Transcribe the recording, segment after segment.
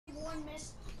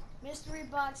mystery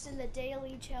box in the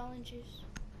daily challenges.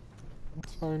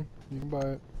 That's fine. You can buy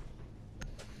it.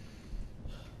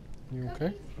 You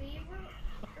okay?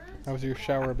 How was your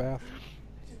shower bath?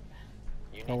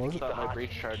 How was it? My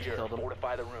breach charge killed him.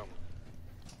 Fortify the room.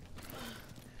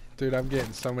 Dude, I'm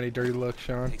getting so many dirty looks,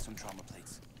 Sean. Take some trauma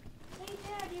plates. Hey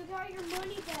Dad, you got your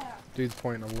money back. Dude's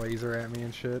pointing a laser at me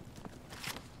and shit.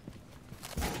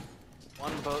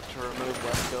 One vote to remove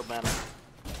Westfield Manor.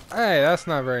 Hey, that's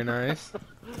not very nice.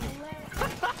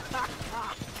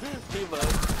 2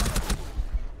 votes.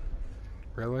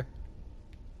 Really?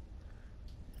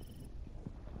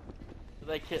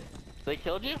 They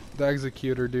killed you? The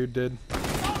executor dude did. 10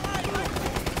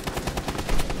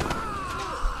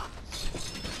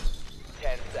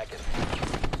 seconds.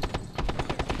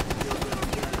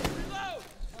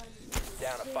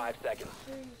 Down to 5 seconds.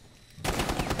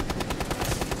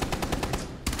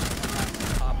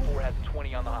 Op 4 has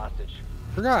 20 on the hostage.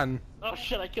 Forgotten. Oh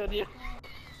shit, I killed you.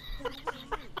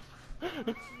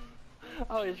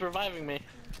 Oh, he's reviving me.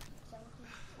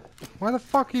 Why the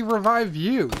fuck he revive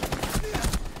you?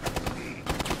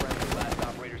 Last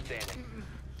operator standing.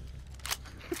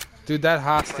 Dude, that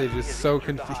hostage is so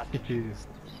confused.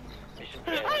 Mission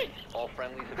failed. All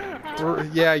friendlies have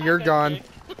been Yeah, you're gone.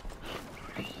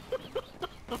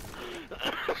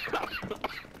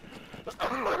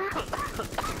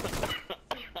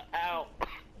 Ow.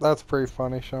 That's pretty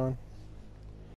funny, Sean.